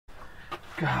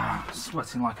God, I'm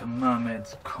sweating like a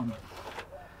mermaid's cunt.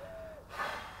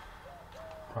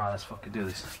 Right, let's fucking do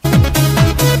this.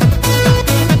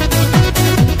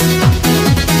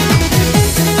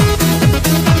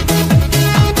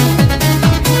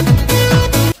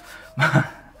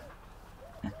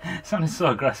 Sounding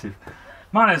so aggressive.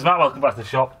 My name's Matt, welcome back to the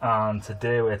shop, and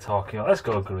today we're talking about, let's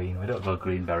go green. We don't go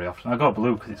green very often. I go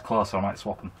blue because it's closer, I might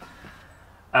swap them.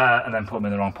 And then put them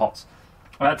in the wrong pots.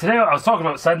 Today I was talking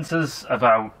about sensors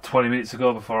about 20 minutes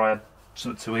ago before I had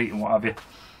something to eat and what have you.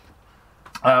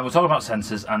 We're talking about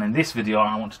sensors, and in this video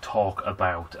I want to talk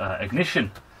about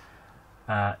ignition.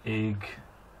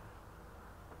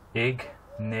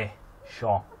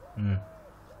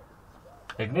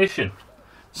 Ignition.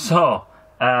 So,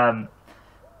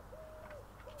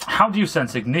 how do you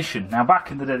sense ignition? Now, back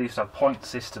in the day they used to have point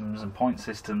systems, and point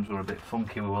systems were a bit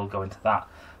funky. We will go into that.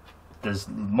 There's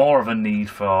more of a need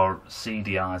for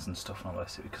CDIs and stuff like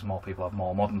this because more people have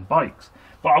more modern bikes.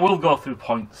 But I will go through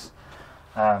points,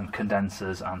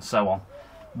 condensers and so on.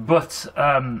 But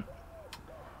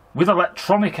with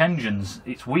electronic engines,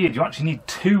 it's weird. You actually need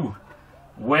two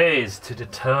ways to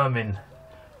determine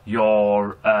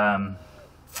your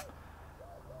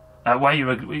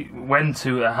when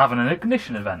to have an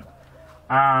ignition event.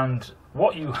 And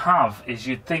what you have is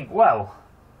you'd think, well,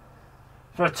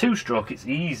 for a two-stroke it's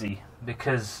easy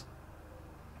because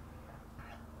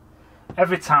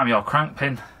every time you're crank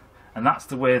pin, and that's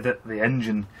the way that the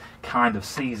engine kind of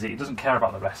sees it doesn't care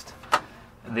about the rest.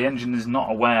 The engine is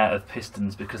not aware of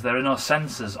pistons because there are no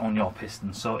sensors on your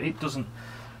pistons, so it doesn't.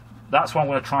 That's what I'm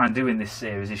going to try and do in this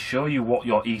series, is show you what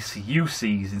your ECU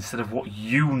sees instead of what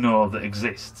you know that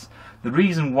exists. The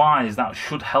reason why is that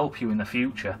should help you in the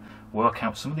future work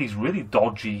out some of these really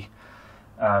dodgy,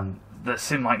 that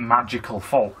seem like magical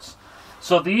faults.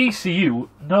 So the ECU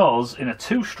knows in a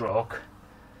two-stroke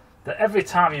that every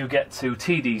time you get to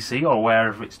TDC or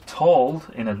wherever it's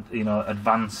told in a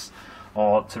advance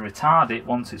or to retard it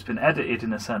once it's been edited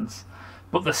in a sense,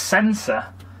 but the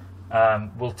sensor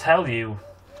will tell you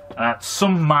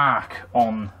some mark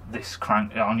on this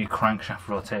on your crankshaft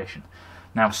rotation.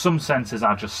 Now, some sensors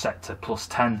are just set to plus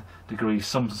 10 degrees,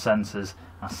 some sensors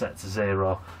are set to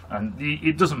 0, and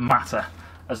it doesn't matter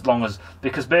as long as,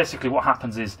 because basically what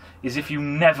happens is if you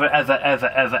never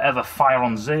ever fire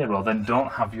on 0, then don't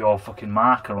have your fucking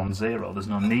marker on 0. There's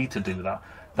no need to do that.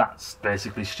 That's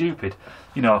basically stupid.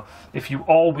 You know, if you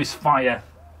always fire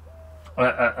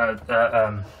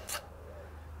 2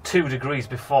 degrees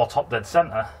before top dead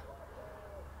center,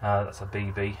 that's a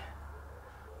BB.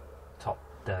 Top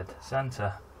dead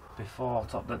center before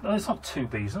top dead. No, it's not 2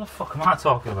 Bs. What the fuck am I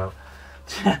talking about?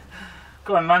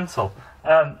 Going mental.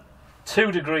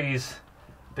 2 degrees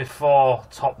before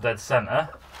top dead center.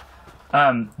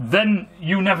 Then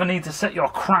you never need to set your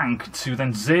crank to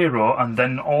then 0 and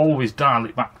then always dial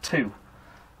it back 2.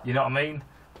 You know what I mean?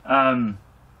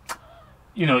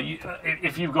 You know,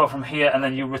 if you go from here and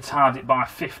then you retard it by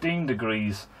 15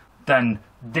 degrees, then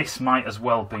this might as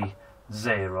well be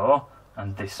 0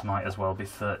 and this might as well be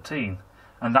 13.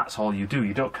 And that's all you do.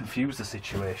 You don't confuse the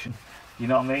situation. You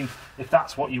know what I mean? If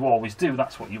that's what you always do,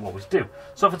 that's what you always do.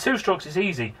 So for 2 strokes it's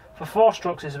easy. For 4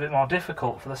 strokes it's a bit more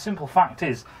difficult. For the simple fact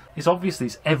is obviously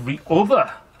it's every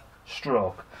other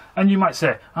stroke. And you might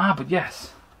say, but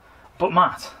yes. But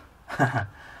Matt,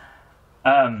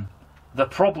 the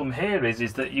problem here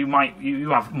is that you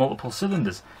have multiple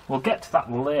cylinders. We'll get to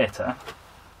that later,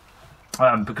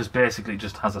 because basically it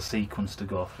just has a sequence to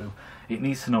go through. It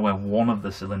needs to know where one of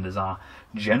the cylinders are.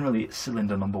 Generally it's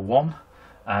cylinder number 1.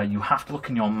 You have to look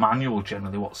in your manual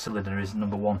generally what cylinder is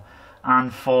number 1.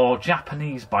 And for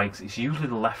Japanese bikes it's usually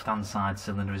the left hand side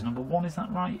cylinder is number 1, is that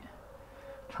right?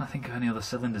 I'm trying to think of any other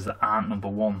cylinders that aren't number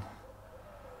 1.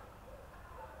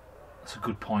 That's a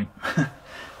good point.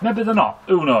 Maybe they're not.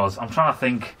 Who knows? I'm trying to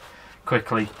think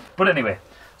quickly. But anyway,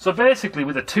 so basically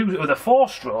with a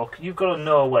 4-stroke, you've got to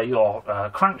know where your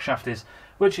crankshaft is,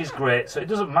 which is great. So it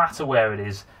doesn't matter where it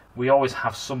is. We always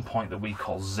have some point that we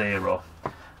call 0.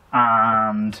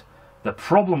 And the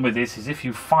problem with this is if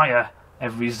you fire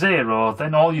every 0,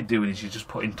 then all you're doing is you're just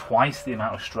putting twice the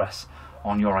amount of stress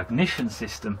on your ignition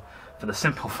system. For the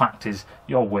simple fact is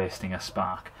you're wasting a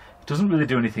spark. It doesn't really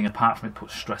do anything apart from it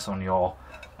puts stress on your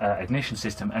ignition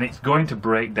system, and it's going to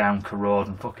break down, corrode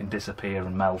and fucking disappear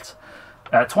and melt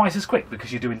twice as quick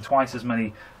because you're doing twice as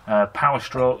many power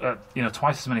stroke,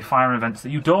 twice as many firing events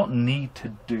that you don't need to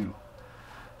do.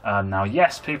 Now,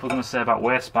 yes, people are going to say about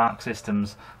waste spark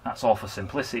systems, that's all for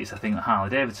simplicity. It's a thing that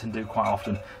Harley-Davidson do quite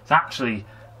often. It's actually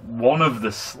one of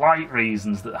the slight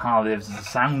reasons that Harley-Davidson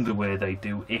sound the way they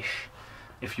do-ish.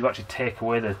 If you actually take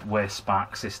away the waste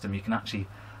spark system, you can actually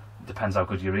Depends how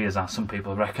good your ears are. Some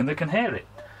people reckon they can hear it.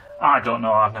 I don't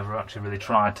know, I've never actually really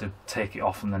tried to take it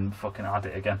off and then fucking add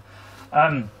it again.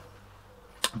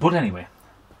 But anyway,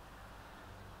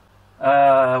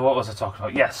 what was I talking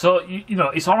about? Yeah, so you know,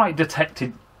 it's alright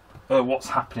detecting what's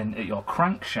happening at your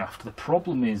crankshaft. The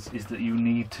problem is that you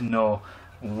need to know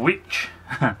which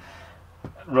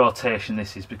rotation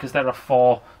this is, because there are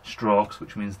 4 strokes,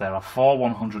 which means there are 4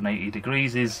 180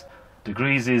 degrees,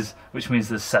 which means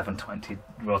there's 720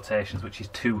 rotations, which is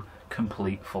 2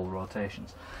 complete full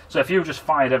rotations. So if you just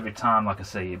fired every time, like I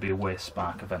say, it'd be a waste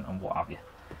spark event and what have you.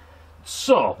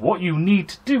 So what you need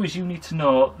to do is you need to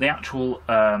know the actual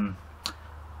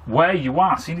where you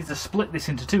are. So you need to split this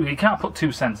into 2. You can't put 2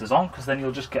 sensors on, because then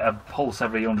you'll just get a pulse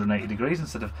every 180 degrees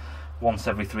instead of once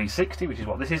every 360, which is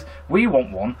what this is. We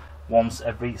want one once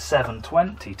every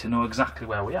 720 to know exactly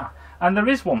where we are. And there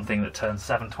is one thing that turns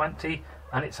 720,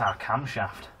 and it's our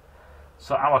camshaft.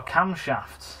 So our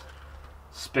camshafts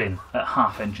spin at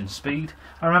half engine speed.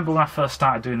 I remember when I first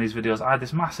started doing these videos, I had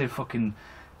this massive fucking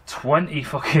 20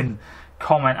 fucking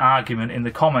comment argument in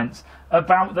the comments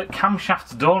about that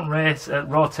camshafts don't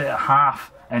rotate at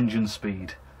half engine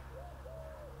speed.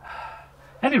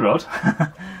 Any road.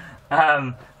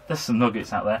 There's some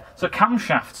nuggets out there. So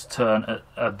camshafts turn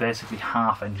at basically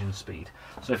half engine speed.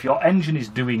 So if your engine is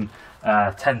doing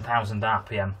 10,000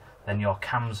 RPM, then your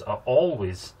cams are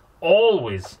always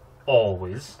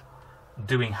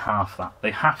doing half that.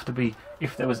 They have to be.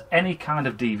 If there was any kind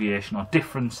of deviation or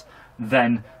difference,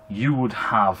 then you would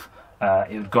have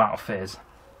it would go out of phase.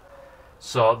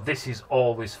 So this is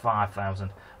always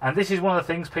 5,000, and this is one of the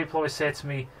things people always say to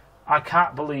me, I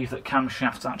can't believe that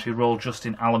camshafts actually roll just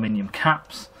in aluminium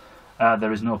caps.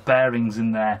 There is no bearings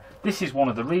in there. This is one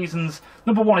of the reasons.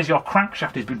 Number one is your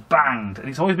crankshaft has been banged, and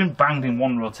it's always been banged in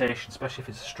 1 rotation, especially if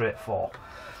it's a straight 4.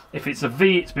 If it's a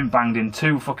V, it's been banged in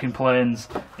 2 fucking planes.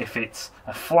 If it's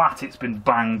a flat, it's been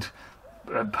banged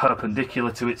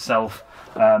perpendicular to itself.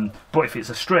 But if it's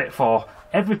a straight 4,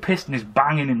 every piston is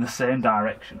banging in the same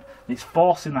direction. It's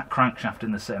forcing that crankshaft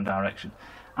in the same direction.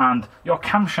 And your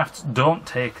camshafts don't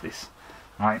take this,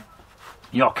 right?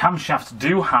 Your camshafts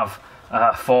do have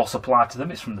force applied to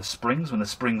them. It's from the springs, when the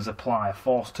springs apply a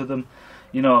force to them,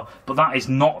 you know, but that is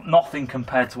nothing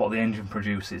compared to what the engine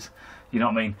produces. You know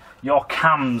what I mean? Your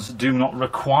cams do not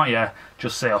require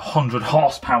just say 100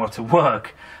 horsepower to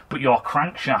work, but your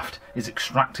crankshaft is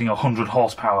extracting 100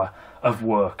 horsepower of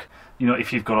work, you know,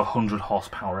 if you've got a 100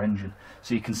 horsepower engine.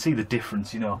 So you can see the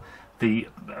difference, you know. The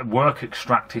work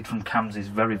extracted from cams is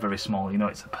very, very small. You know,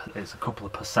 it's a couple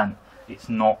of percent. It's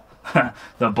not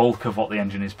the bulk of what the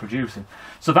engine is producing.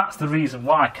 So that's the reason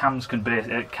why cams can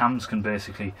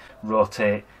basically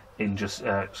rotate in just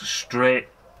straight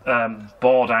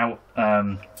bored out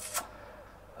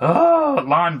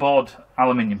line bored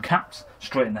aluminium caps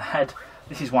straight in the head.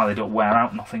 This is why they don't wear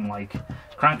out, nothing like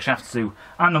crankshafts do.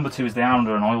 And number 2 is they are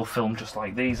under an oil film, just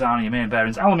like these are on your main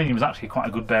bearings. Aluminium is actually quite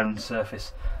a good bearing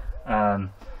surface.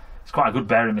 It's quite a good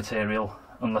bearing material,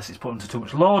 unless it's put into too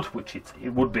much load, which it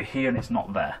would be here, and it's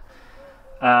not there.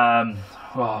 Going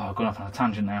off on a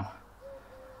tangent now.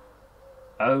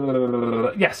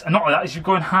 Yes, and not only that, is you're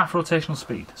going half rotational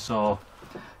speed, so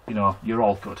you know you're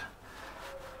all good.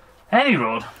 Any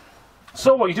road.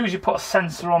 So what you do is you put a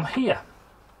sensor on here.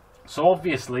 So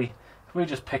obviously, if we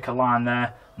just pick a line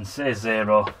there and say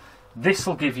 0, this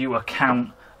will give you a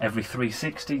count every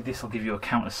 360. This will give you a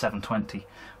count of 720.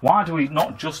 Why do we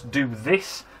not just do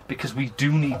this? Because we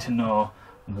do need to know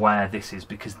where this is,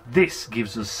 because this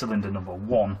gives us cylinder number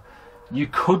 1. You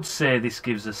could say this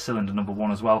gives us cylinder number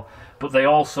 1 as well, but they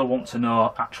also want to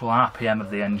know actual RPM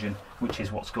of the engine, which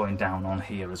is what's going down on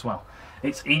here as well.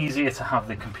 It's easier to have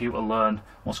the computer learn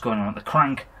what's going on at the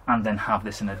crank and then have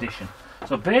this in addition.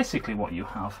 So basically what you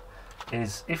have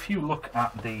is, if you look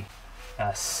at the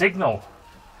signal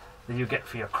that you get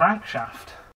for your crankshaft.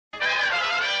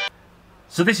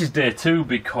 So this is day 2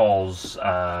 because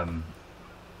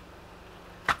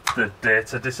the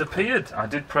data disappeared. I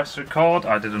did press record,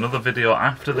 I did another video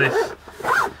after this.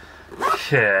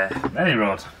 Yeah, any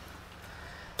road.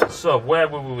 So where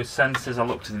were we with sensors? I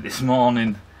looked at it this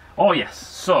morning. Oh yes,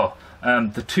 so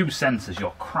the 2 sensors,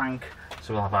 your crank,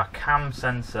 so we'll have our cam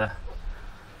sensor,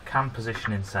 cam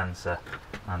positioning sensor,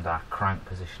 and our crank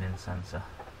positioning sensor.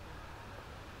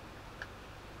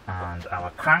 And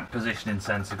our crank positioning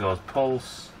sensor goes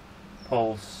pulse,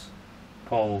 pulse,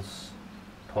 pulse,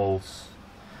 pulse.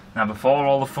 Now before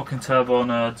all the fucking turbo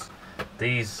nerds,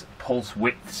 these pulse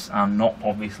widths are not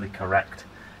obviously correct.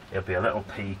 It'll be a little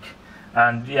peak.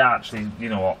 And yeah, actually, you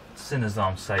know what, sin as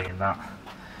I'm saying that,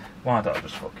 why don't I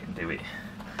just fucking do it?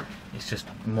 It's just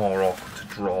more awkward to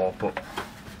draw, but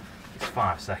it's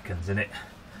 5 seconds in it.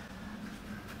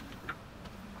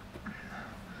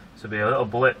 So it'll be a little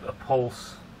blip, a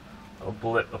pulse, a little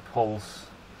blip, a pulse,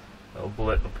 a little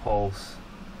blip, a pulse,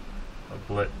 a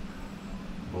blip,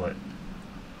 blip,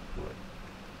 blip,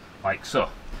 like so.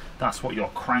 That's what your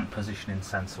crank positioning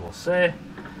sensor will say,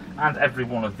 and every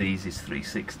one of these is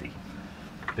 360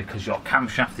 because your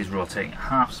camshaft is rotating at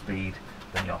half speed.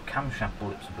 Then your camshaft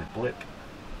blips will be blip,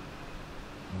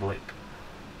 blip,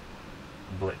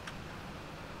 blip.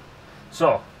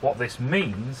 So what this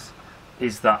means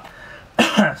is that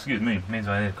excuse me, means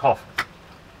I need a cough.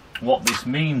 What this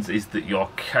means is that your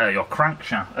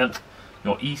crankshaft,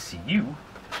 your ECU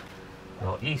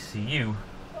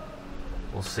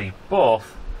will see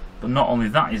both. But not only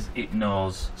that, is it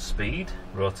knows speed,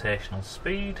 rotational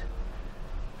speed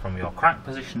from your crank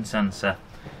position sensor.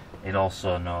 It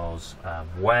also knows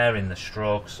where in the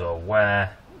stroke, so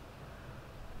where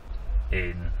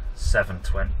in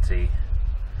 720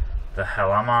 the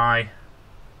hell am I?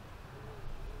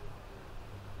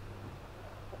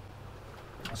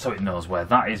 So it knows where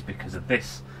that is because of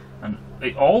this, and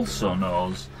it also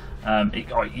knows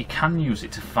you can use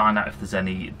it to find out if there's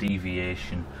any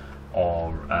deviation,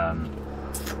 or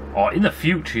in the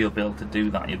future you'll be able to do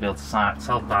that. You'll be able to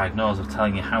self-diagnose of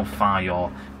telling you how far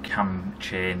your cam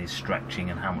chain is stretching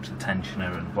and how much the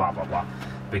tensioner and blah blah blah,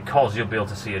 because you'll be able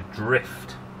to see a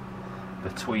drift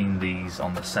between these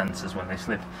on the sensors when they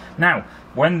slip. Now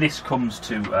when this comes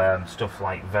to stuff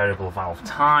like variable valve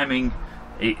timing,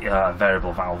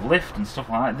 variable valve lift and stuff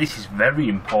like that, this is very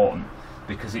important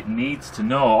because it needs to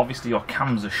know, obviously your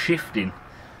cams are shifting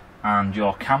and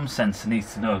your cam sensor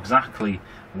needs to know exactly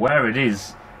where it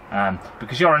is,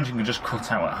 because your engine can just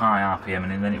cut out at high RPM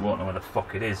and then it won't know where the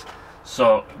fuck it is.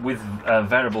 So with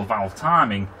variable valve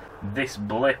timing, this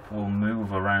blip will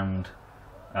move around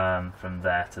from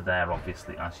there to there,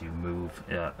 obviously, as you move,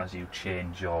 as you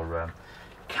change your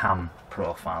cam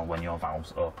profile when your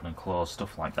valves open and close,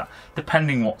 stuff like that.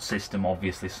 Depending what system,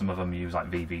 obviously, some of them use like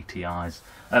VVTIs,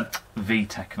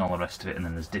 VTech and all the rest of it, and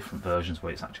then there's different versions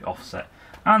where it's actually offset,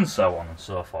 and so on and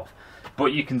so forth.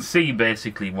 But you can see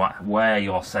basically where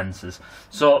your sensors.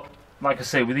 So, like I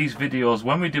say, with these videos,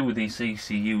 when we do these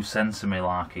ECU sensor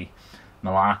malarkey,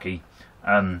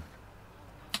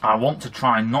 I want to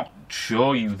try not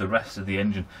show you the rest of the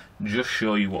engine, just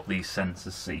show you what these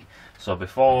sensors see. So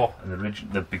before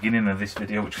the beginning of this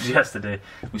video, which was yesterday,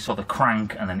 we saw the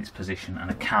crank and then its position and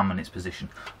a cam and its position.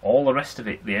 All the rest of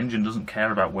it, the engine doesn't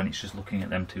care about when it's just looking at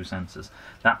them two sensors.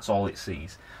 That's all it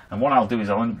sees. And what I'll do is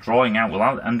I'll end up drawing out, we'll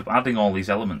end up adding all these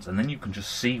elements, and then you can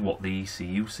just see what the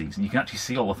ECU sees, and you can actually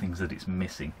see all the things that it's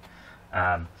missing,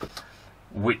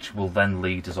 which will then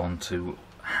lead us on to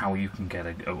how you can get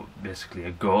basically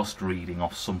a ghost reading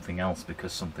off something else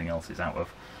because something else is out of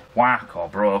whack or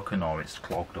broken or it's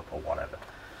clogged up or whatever.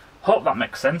 Hope that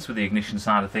makes sense with the ignition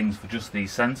side of things for just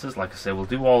these sensors. Like I say, we'll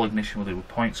do all ignition, we'll do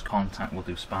points contact, we'll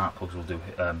do spark plugs, we'll do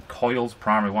coils,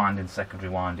 primary windings, secondary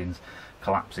windings,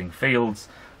 collapsing fields,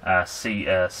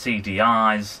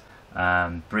 CDIs,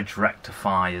 bridge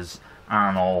rectifiers,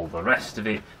 and all the rest of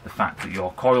it. The fact that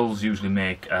your coils usually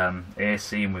make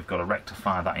AC and we've got to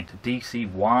rectify that into DC.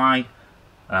 Why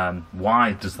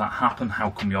does that happen? How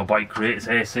come your bike creates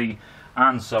AC?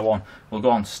 And so on. We'll go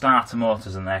on to starter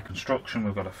motors and their construction.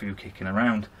 We've got a few kicking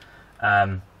around.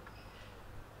 We're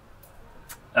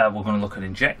going to look at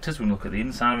injectors. We're going to look at the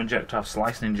inside of an injector. I've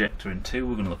sliced an injector in two.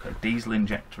 We're going to look at a diesel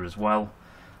injector as well,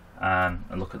 and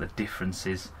look at the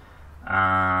differences.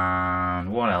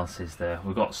 And what else is there?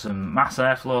 We've got some mass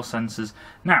airflow sensors.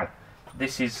 Now,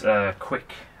 this is a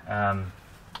quick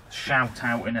shout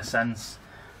out in a sense.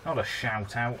 Not a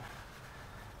shout out.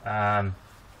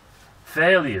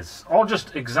 Failures, or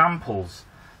just examples.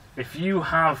 If you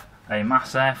have a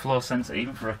mass airflow sensor,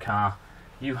 even for a car,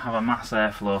 you have a mass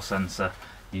airflow sensor,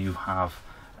 you have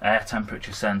air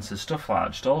temperature sensors, stuff like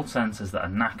that, just old sensors that are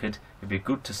knackered. It'd be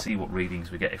good to see what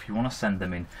readings we get. If you want to send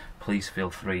them in, please feel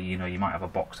free. You know, you might have a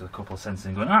box with a couple of sensors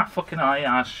and going, fucking hell,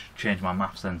 yeah, I should change my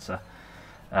MAP sensor,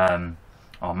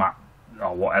 or MAP,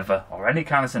 or whatever, or any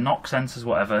kind of NOx sensors,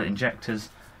 whatever, injectors,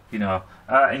 you know,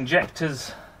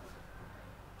 injectors.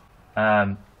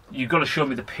 You've got to show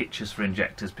me the pictures for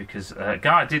injectors, because a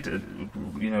guy did,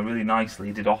 you know, really nicely.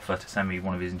 He did offer to send me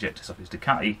one of his injectors off his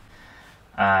Ducati,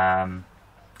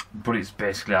 but it's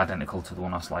basically identical to the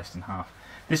one I sliced in half.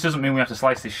 This doesn't mean we have to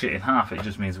slice this shit in half. It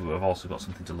just means we've also got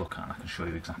something to look at, and I can show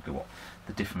you exactly what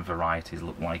the different varieties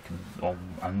look like,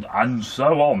 and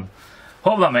so on.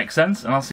 Hope that makes sense, and I'll see